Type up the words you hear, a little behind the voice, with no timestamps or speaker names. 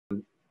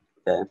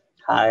Okay.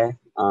 Hi.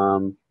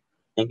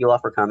 Thank you all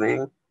for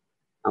coming.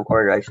 I'm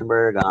Corey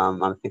Reichenberg.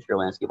 I'm a fifth year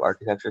landscape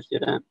architecture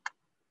student.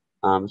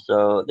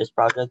 So this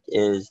project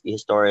is the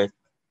historic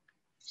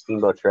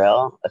Steamboat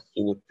Trail, a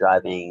scenic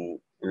driving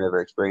and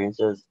river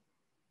experiences.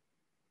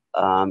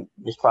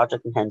 This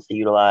project intends to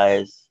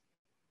utilize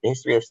the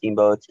history of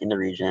steamboats in the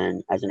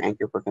region as an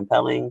anchor for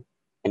compelling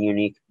and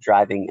unique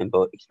driving and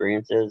boat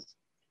experiences.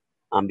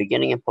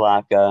 Beginning in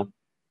Palatka,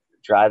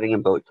 driving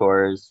and boat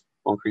tours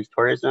will increase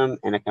tourism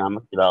and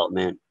economic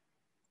development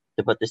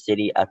to put the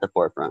city at the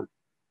forefront.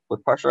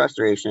 With partial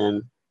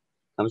restoration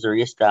comes the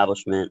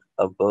reestablishment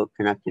of boat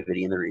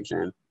connectivity in the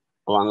region,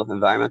 along with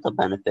environmental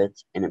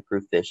benefits and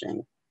improved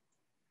fishing.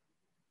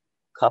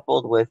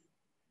 Coupled with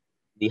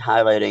the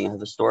highlighting of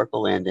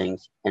historical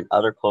landings and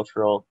other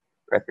cultural,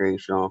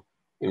 recreational,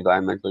 and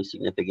environmentally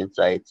significant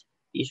sites,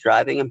 these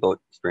driving and boat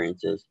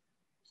experiences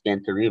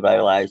stand to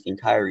revitalize the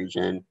entire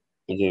region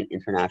and gain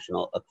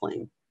international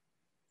acclaim.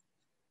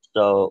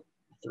 So,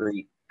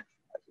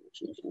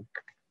 changing.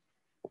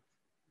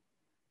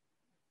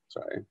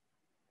 Sorry.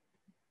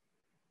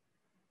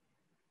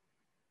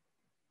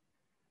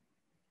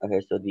 Okay,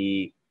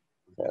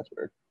 that's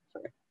weird.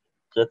 Sorry.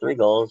 So the three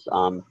goals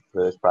for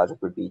this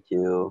project would be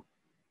to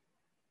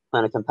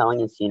plan a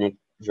compelling and scenic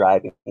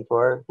driving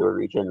tour through a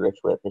region rich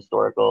with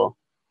historical,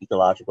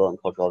 ecological,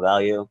 and cultural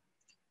value,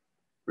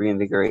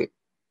 reinvigorate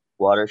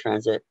water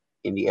transit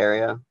in the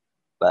area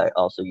by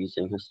also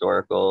using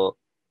historical,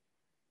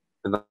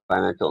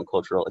 environmental, and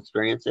cultural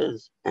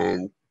experiences,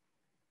 and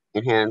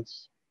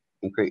enhance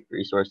and create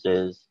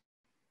resources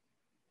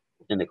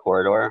within the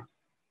corridor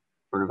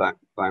for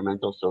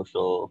environmental,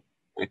 social,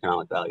 and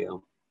economic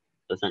value.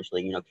 So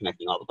essentially,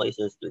 connecting all the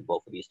places through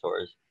both of these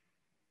tours.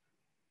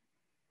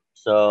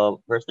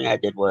 So first thing I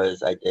did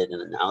was I did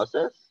an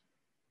analysis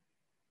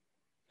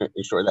to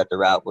ensure that the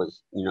route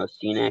was,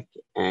 scenic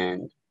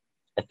and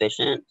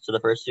efficient. So the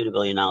first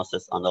suitability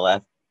analysis on the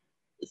left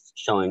is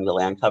showing the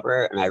land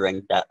cover, and I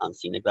ranked that on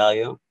scenic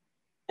value.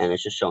 And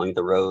it's just showing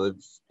the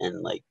roads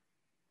and like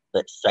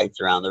the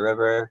sites around the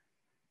river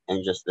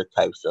and just the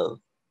types of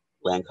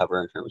land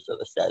cover in terms of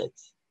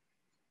aesthetics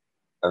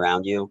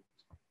around you.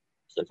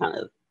 So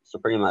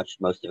pretty much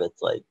most of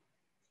it's like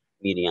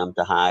medium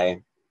to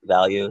high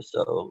value.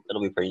 So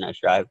it'll be a pretty nice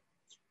drive.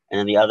 And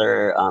then the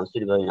other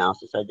suitability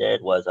analysis I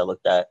did was I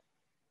looked at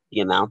the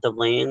amount of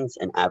lanes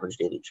and average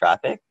daily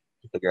traffic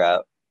to figure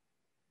out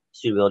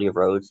suitability of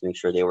roads to make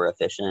sure they were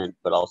efficient,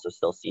 but also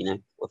still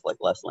scenic with like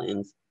less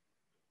lanes.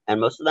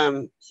 And most of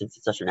them, since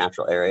it's such a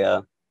natural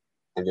area,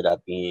 ended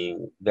up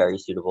being very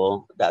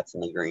suitable. That's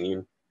in the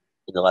green.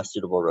 And the less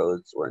suitable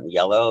roads were in the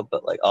yellow,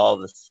 but like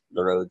all of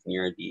the roads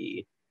near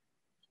the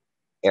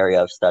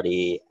area of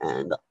study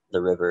and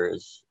the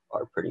rivers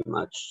are pretty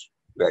much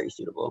very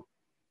suitable.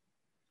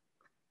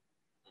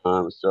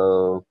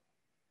 So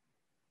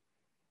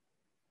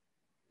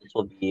this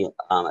will be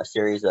a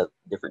series of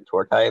different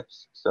tour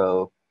types.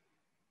 So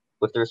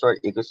with the restored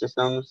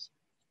ecosystems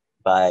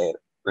by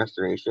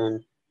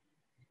restoration,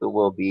 it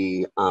will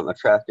be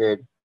attracted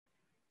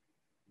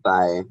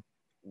by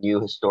new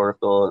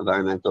historical,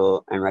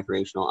 environmental, and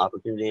recreational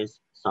opportunities.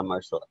 Some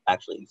are still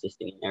actually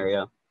existing in the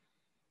area.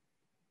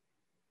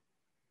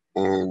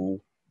 And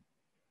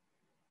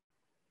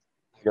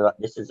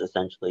this is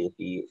essentially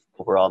the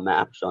overall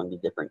map showing the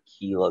different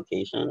key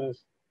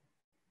locations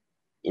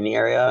in the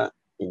area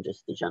in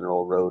just the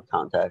general road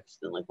context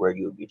and like where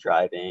you would be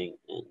driving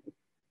and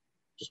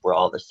just where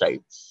all the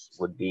sites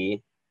would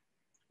be.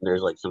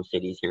 There's like some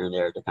cities here and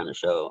there to kind of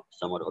show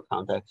somewhat of a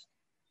context.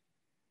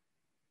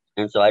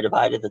 And so I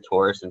divided the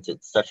tour, since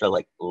it's such a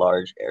like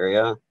large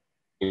area,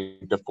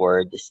 into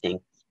 4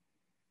 distinct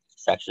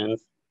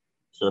sections.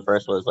 So the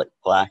first was like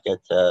Palatka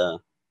to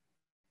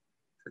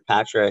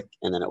Kirkpatrick,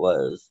 and then it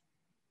was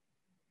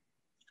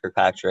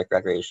Kirkpatrick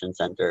Recreation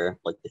Center,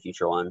 like the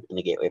future one in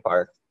the Gateway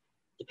Park,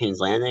 to Payne's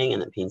Landing,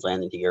 and then Payne's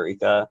Landing to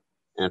Eureka,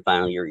 and then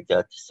finally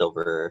Eureka to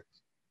Silver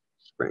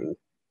Spring.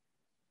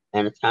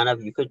 And it's kind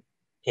of, you could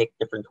pick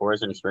different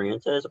tours and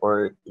experiences,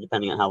 or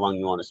depending on how long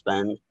you want to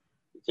spend,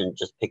 you can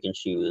just pick and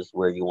choose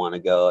where you want to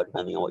go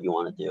depending on what you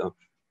want to do.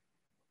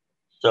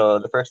 So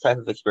the first type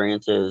of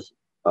experiences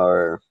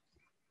are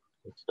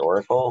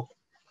historical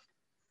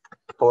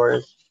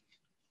tours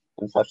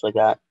and such like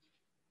that.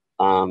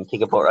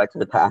 Take a boat ride to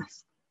the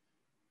past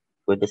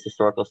with this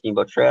historical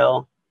steamboat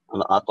trail on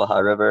the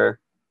Atwaha River.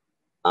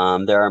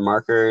 There are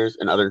markers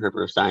and other group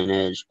of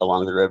signage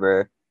along the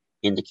river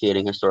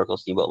indicating historical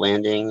steamboat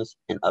landings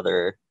and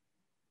other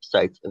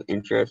sites of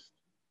interest.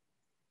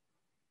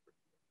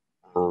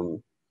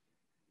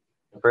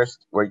 The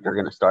first where you're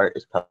going to start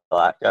is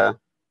Palatka,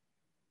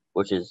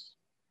 which is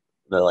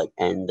the like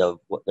end of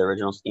the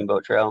original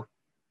steamboat trail.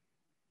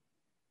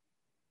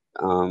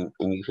 And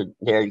you can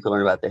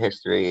learn about the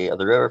history of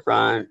the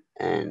riverfront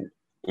and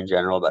in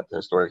general about the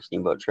historic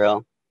steamboat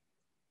trail.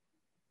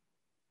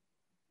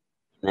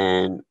 And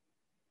then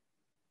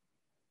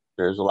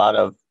there's a lot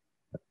of,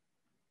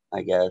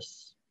 I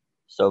guess,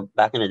 so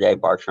back in the day,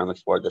 Bartram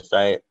explored the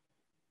site,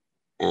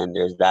 and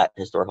there's that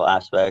historical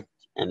aspect.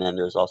 And then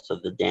there's also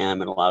the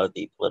dam and a lot of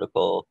the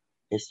political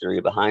history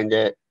behind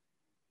it.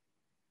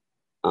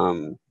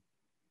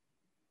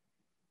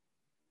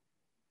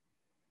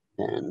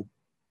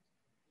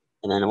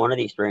 And then one of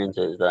the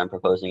experiences that I'm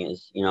proposing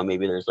is, you know,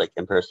 maybe there's like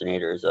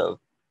impersonators of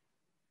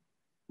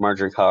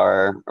Marjorie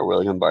Carr or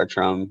William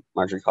Bartram.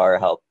 Marjorie Carr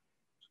helped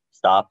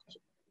stop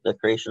the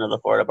creation of the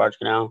Florida Barge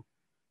Canal,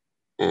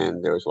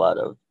 and there was a lot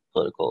of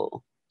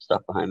political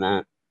stuff behind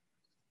that.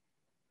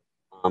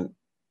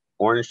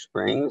 Orange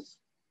Springs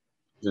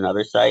is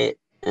another site,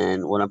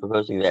 and what I'm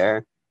proposing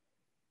there,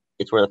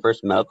 it's where the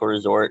first medical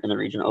resort in the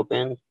region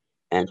opened,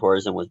 and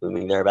tourism was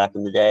booming there back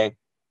in the day.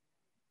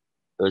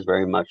 It was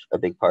very much a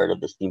big part of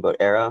the steamboat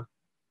era.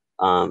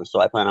 So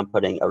I plan on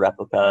putting a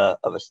replica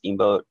of a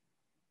steamboat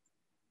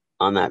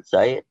on that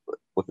site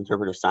with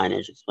interpretive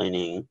signage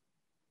explaining,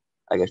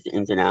 I guess, the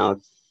ins and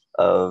outs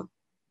of,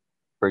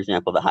 for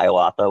example, the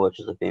Hiawatha,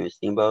 which is a famous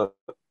steamboat,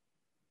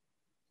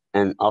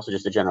 and also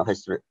just a general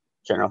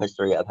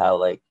history of how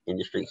like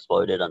industry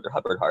exploded under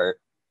Hubbard Hart.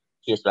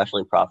 He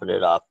especially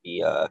profited off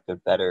the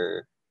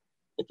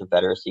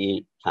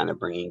Confederacy kind of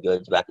bringing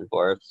goods back and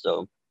forth.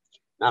 So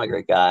not a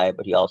great guy,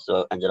 but he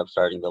also ended up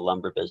starting the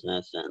lumber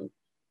business and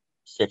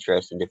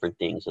citrus and different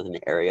things within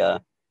the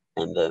area,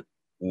 and the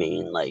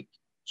main like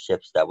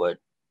ships that would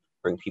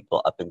bring people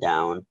up and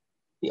down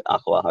the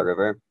Ocklawaha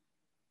River.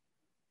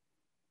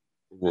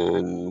 And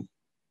then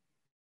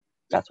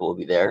that's what will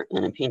be there.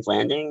 And in Payne's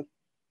Landing,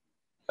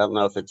 I don't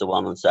know if it's a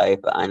well-known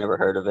site, but I never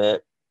heard of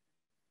it.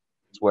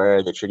 It's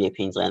where the Treaty of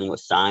Payne's Landing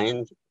was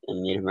signed,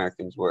 and Native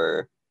Americans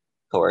were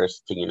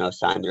coerced to, you know,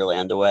 sign their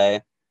land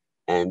away.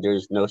 And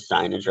there's no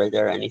signage right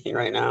there or anything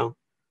right now.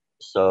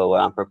 So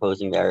what I'm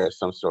proposing there is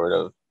some sort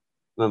of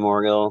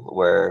memorial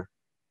where,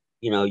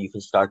 you know, you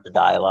can start the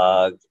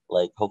dialogue,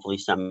 like hopefully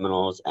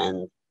Seminoles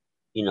and,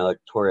 you know,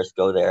 tourists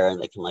go there and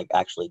they can like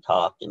actually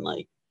talk and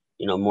like,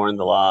 you know, mourn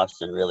the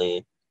loss and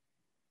really,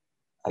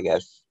 I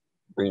guess,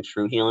 bring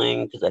true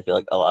healing, because I feel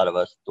like a lot of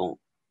us don't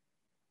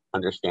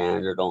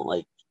understand or don't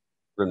like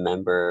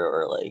remember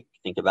or like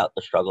think about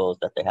the struggles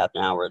that they have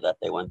now or that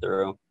they went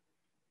through.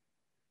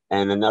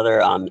 And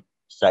another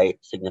site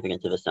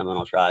significant to the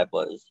Seminole tribe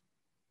was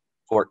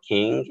Fort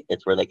King.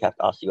 It's where they kept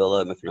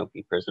Osceola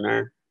Micanopy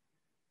prisoner.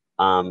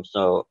 And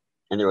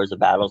there was the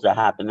battles that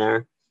happened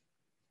there,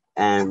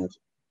 and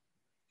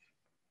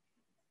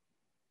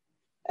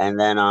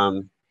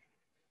then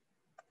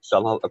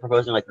so I'm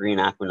proposing like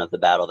reenactment of the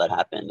battle that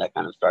happened that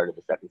kind of started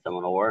the Second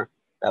Seminole War.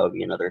 That would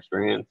be another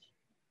experience.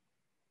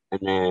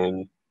 And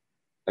then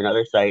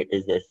another site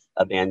is this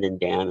abandoned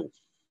dam and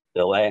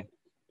spillway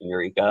in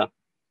Eureka,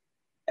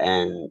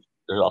 and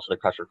there's also the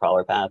Crusher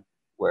Crawler Path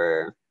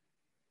where,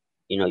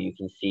 you know, you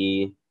can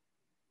see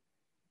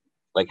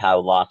like how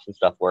locks and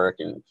stuff work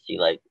and see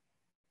like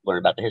learn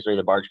about the history of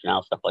the barge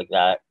canal, stuff like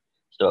that.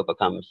 So it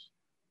becomes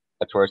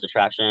a tourist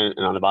attraction.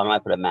 And on the bottom, I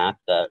put a map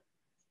that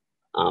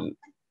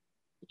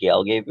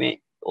Gail gave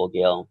me. Old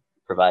Gail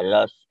provided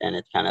us, and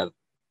it kind of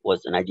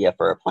was an idea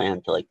for a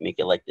plan to like make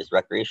it like this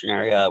recreation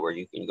area where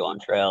you can go on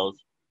trails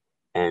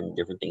and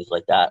different things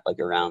like that, like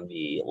around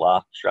the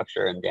lock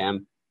structure and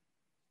dam.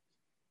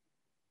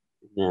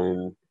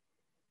 Then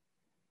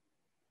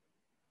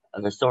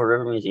the Silver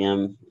River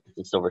Museum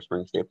in Silver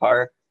Spring State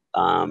Park.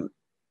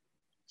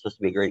 Supposed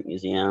to be a great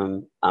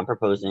museum. I'm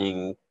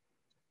proposing,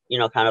 you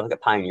know, kind of like a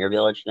pioneer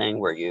village thing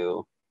where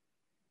you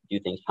do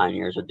things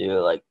pioneers would do,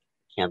 like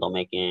candle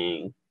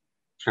making,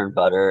 churn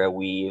butter,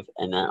 weave,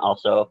 and then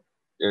also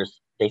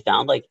they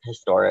found like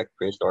prehistoric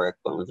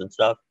bones and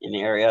stuff in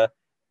the area.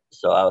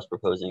 So I was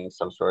proposing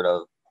some sort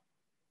of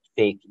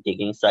fake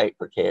digging site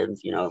for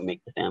kids, you know,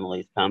 make the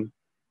families come,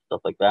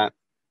 stuff like that.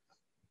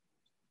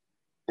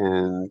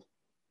 And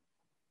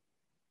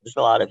just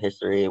a lot of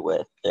history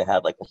with, they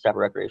had like a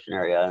separate recreation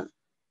area,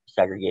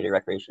 segregated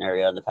recreation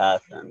area in the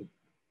past, and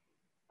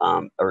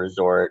a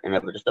resort, and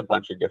just a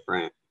bunch of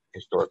different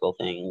historical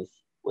things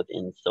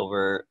within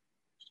Silver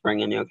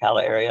Spring and the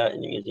Ocala area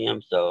in the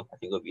museum. So I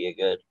think it would be a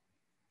good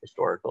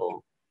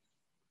historical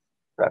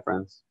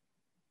reference.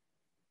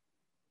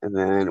 And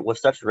then with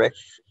such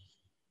rich,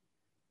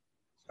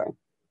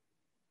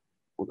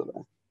 we'll go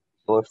back.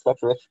 So with such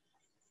rich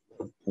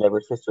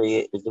diverse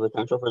history is the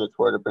potential for the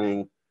tour to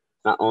bring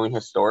not only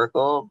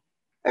historical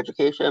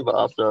education, but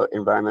also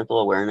environmental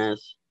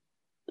awareness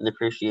and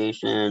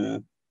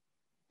appreciation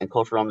and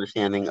cultural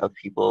understanding of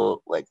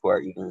people like who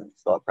are even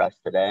still oppressed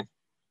today.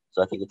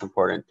 So I think it's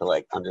important to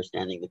like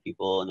understanding the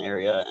people in the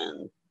area,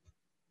 and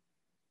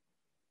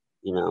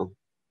you know,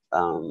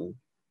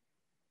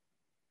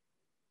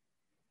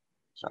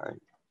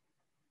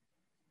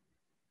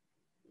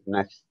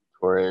 next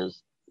tour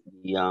is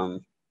the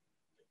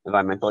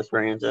environmental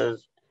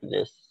experiences.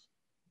 This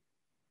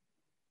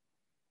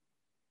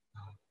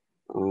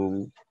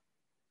I'm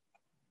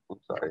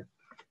sorry.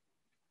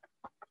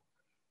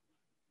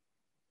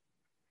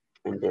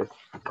 And this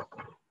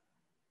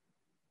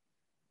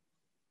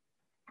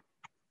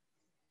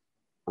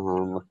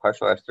with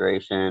partial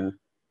restoration.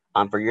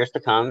 For years to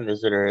come,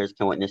 visitors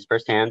can witness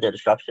firsthand the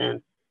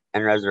destruction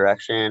and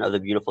resurrection of the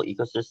beautiful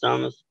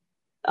ecosystems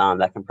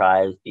that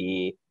comprise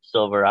the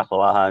Silver,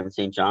 Akalaha, and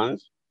St.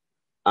 John's.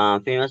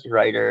 Famous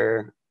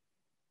writer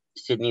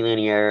Sidney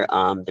Lanier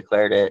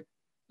declared it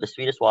the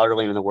sweetest water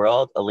lane in the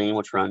world, a lane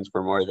which runs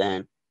for more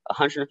than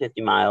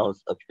 150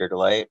 miles of pure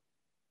delight.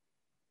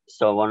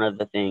 So one of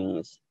the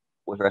things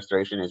with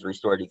restoration is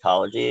restored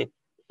ecology.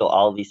 So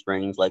all of these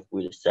springs, like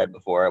we just said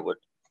before, would,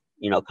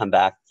 come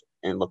back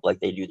and look like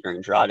they do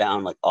during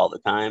drawdown, like all the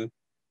time.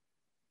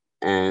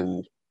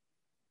 And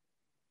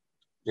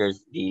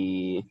there's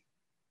the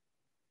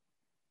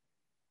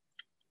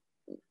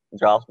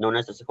drought known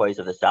as the sequoias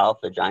of the South.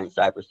 The giant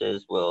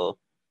cypresses will,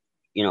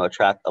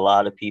 attract a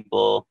lot of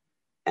people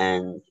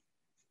and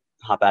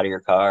hop out of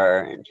your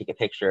car and take a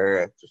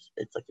picture.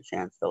 It's like a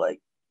chance to like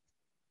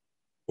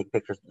take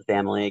pictures with the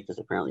family because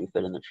apparently you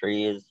fit in the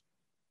trees.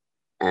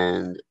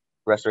 And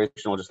restoration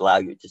will just allow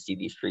you to see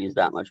these trees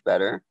that much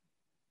better.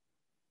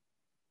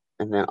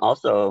 And then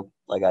also,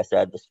 like I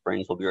said, the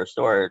springs will be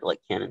restored, like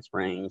Cannon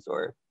Springs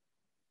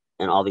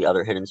and all the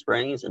other hidden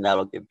springs, and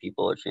that'll give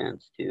people a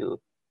chance to,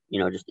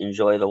 just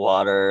enjoy the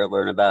water,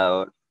 learn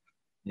about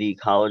the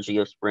ecology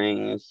of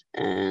springs,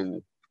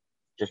 and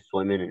just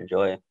swim in and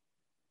enjoy. And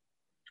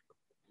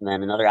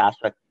then another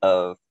aspect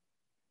of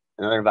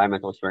another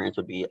environmental experience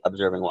would be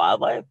observing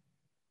wildlife.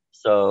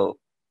 So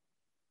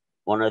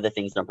one of the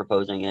things I'm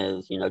proposing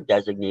is,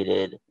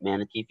 designated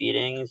manatee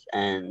feedings,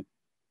 and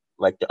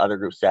like the other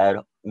group said,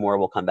 more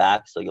will come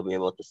back, so you'll be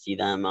able to see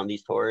them on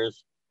these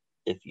tours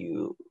if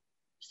you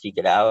seek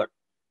it out.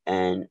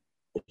 And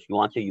if you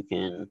want to, you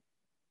can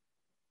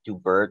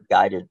do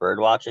guided bird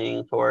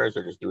watching tours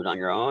or just do it on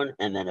your own.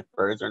 And then if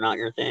birds are not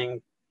your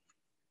thing,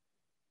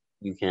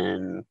 you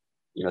can,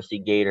 see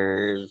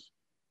gators,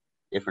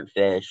 different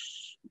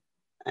fish,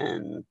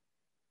 and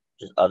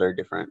just other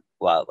different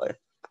wildlife.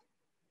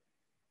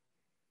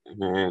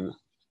 And then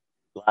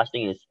the last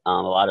thing is a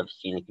lot of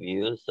scenic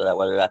views, so that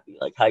whether that be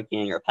like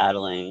hiking or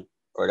paddling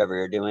or whatever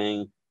you're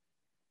doing,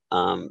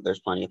 there's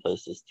plenty of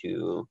places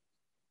to,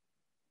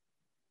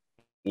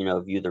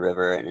 view the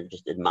river and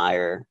just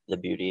admire the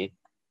beauty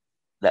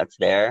that's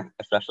there,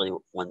 especially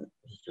when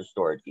it's a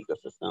restored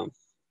ecosystem.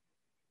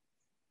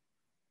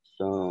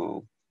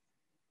 So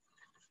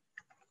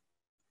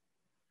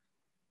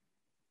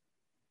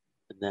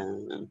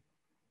and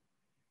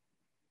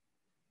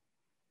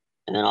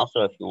then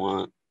also if you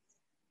want,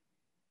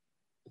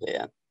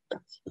 yeah,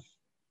 that's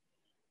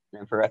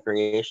then for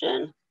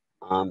recreation,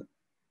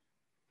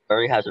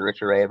 already has a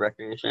rich array of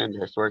recreation. The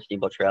historic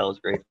Steamboat Trail is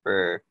great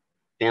for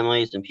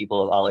families and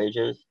people of all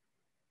ages.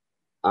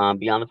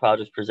 Beyond the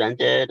projects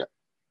presented,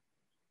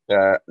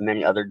 there are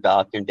many other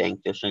dock and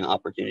bank fishing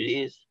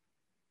opportunities.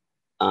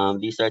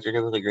 These sites are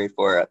typically great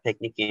for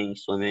picnicking,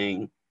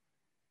 swimming,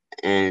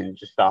 and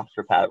just stops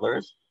for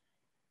paddlers.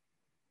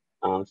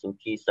 Some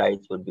key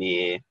sites would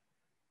be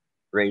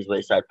Ray's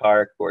Wayside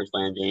Park, Forest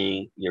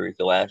Landing,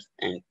 Eureka West,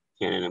 and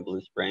Cannon and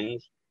Blue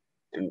Springs.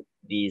 And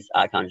these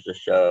icons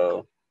just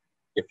show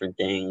different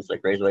things.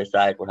 Like Ray's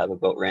Wayside will have a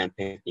boat ramp,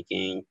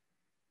 picnicking,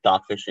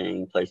 dock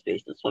fishing,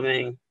 place-based, and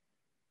swimming.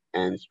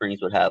 And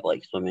Springs would have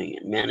like swimming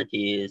and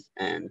manatees,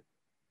 and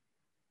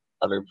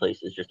other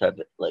places just have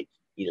like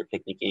either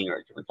picnicking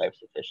or different types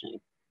of fishing.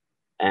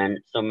 And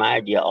so my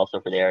idea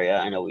also for the area,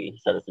 I know we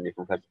said this in a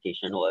different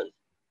presentation, was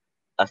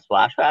a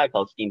splash pad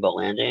called Steamboat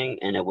Landing,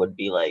 and it would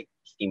be like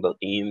steamboat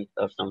themed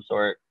of some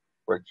sort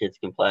where kids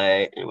can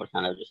play, and would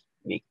kind of just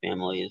make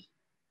families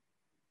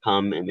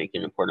come and make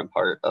an important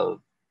part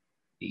of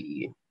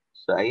the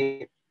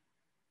site.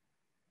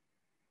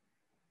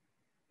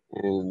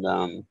 And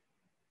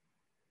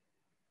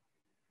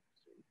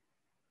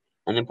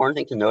an important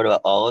thing to note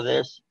about all of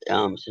this,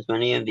 since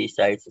many of these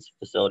sites and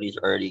facilities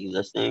are already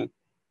existing,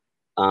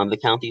 the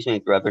counties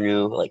make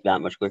revenue like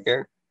that much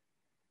quicker.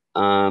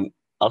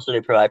 Also,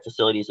 they provide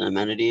facilities and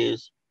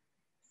amenities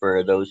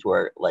for those who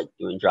are like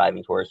doing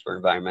driving tours for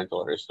environmental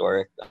or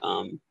historic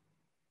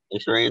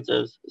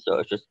experiences. So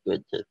it's just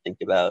good to think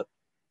about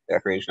the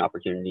recreation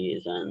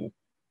opportunities and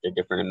the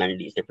different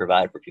amenities they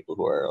provide for people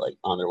who are like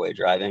on their way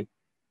driving.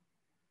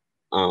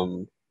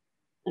 And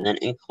then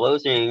in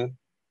closing,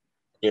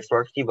 the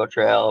historic Steamboat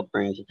Trail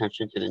brings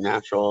attention to the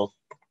natural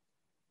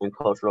and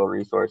cultural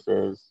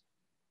resources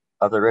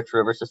of the rich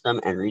river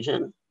system and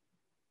region.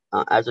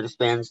 As it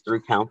expands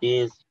through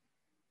counties,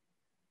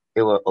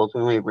 it will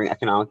ultimately bring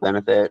economic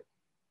benefit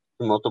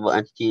to multiple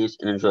entities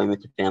and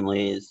enjoyment to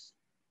families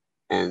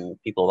and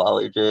people of all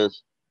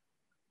ages.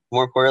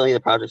 More importantly, the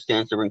project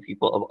stands to bring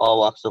people of all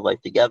walks of life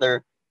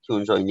together to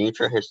enjoy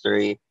nature,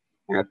 history,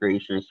 and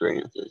recreation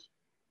experiences.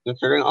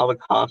 Considering all the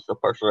costs of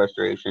partial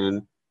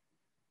restoration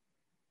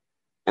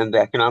and the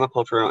economic,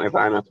 cultural, and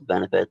environmental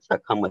benefits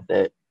that come with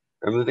it,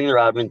 removing the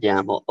Rodman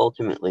Dam will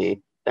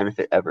ultimately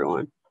benefit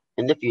everyone.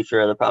 In the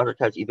future, the project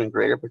has even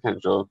greater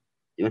potential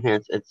to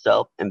enhance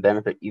itself and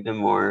benefit even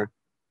more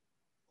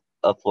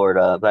of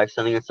Florida by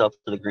extending itself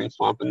to the Green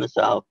Swamp in the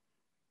south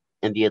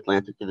and the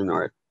Atlantic to the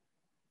north.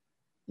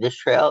 This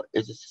trail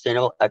is a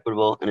sustainable,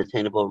 equitable, and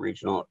attainable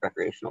regional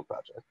recreational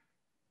project.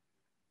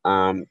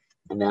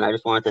 And then I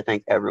just wanted to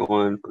thank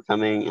everyone for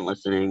coming and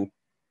listening.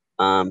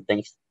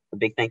 Thanks A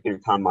big thank you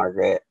to Tom,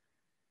 Margaret,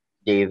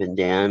 Dave, and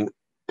Dan,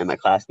 and my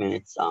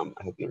classmates. I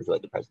hope you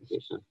enjoyed the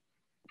presentation.